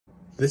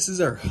This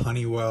is our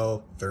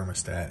Honeywell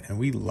thermostat, and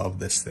we love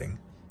this thing.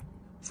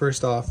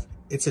 First off,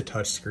 it's a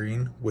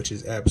touchscreen, which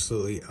is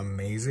absolutely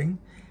amazing.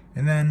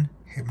 And then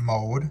hit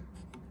mode,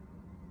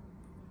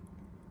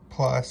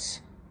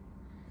 plus,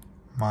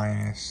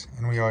 minus,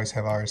 and we always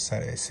have ours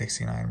set at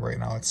 69. Right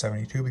now it's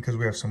 72 because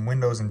we have some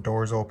windows and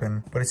doors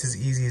open, but it's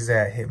as easy as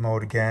that. Hit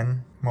mode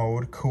again,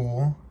 mode,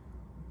 cool,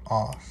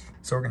 off.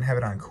 So we're gonna have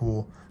it on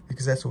cool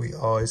because that's what we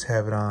always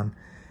have it on.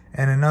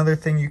 And another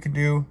thing you can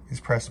do is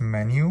press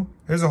menu.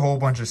 There's a whole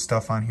bunch of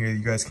stuff on here that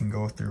you guys can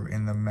go through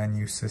in the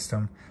menu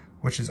system,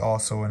 which is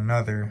also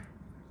another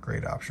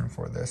great option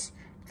for this.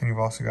 Then you've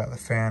also got the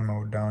fan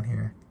mode down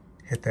here.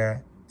 Hit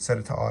that, set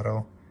it to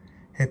auto.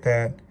 Hit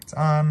that, it's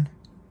on.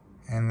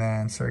 And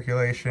then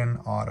circulation,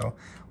 auto.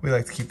 We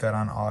like to keep that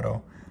on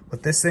auto.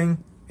 But this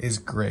thing is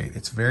great.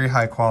 It's very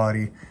high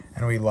quality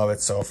and we love it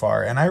so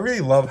far. And I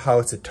really love how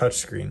it's a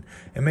touchscreen.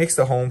 It makes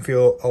the home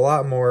feel a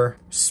lot more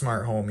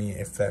smart homey,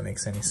 if that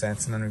makes any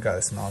sense. And then we've got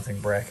this mounting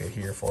bracket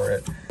here for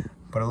it.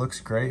 But it looks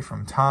great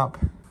from top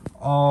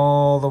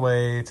all the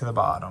way to the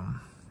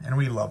bottom. And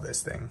we love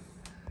this thing.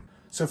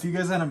 So if you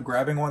guys end up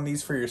grabbing one of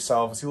these for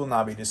yourselves, you will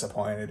not be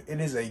disappointed.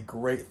 It is a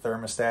great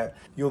thermostat.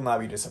 You'll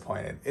not be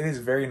disappointed. It is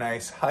very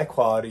nice, high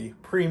quality,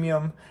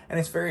 premium, and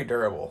it's very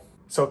durable.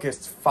 So it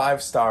gets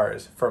 5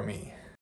 stars from me.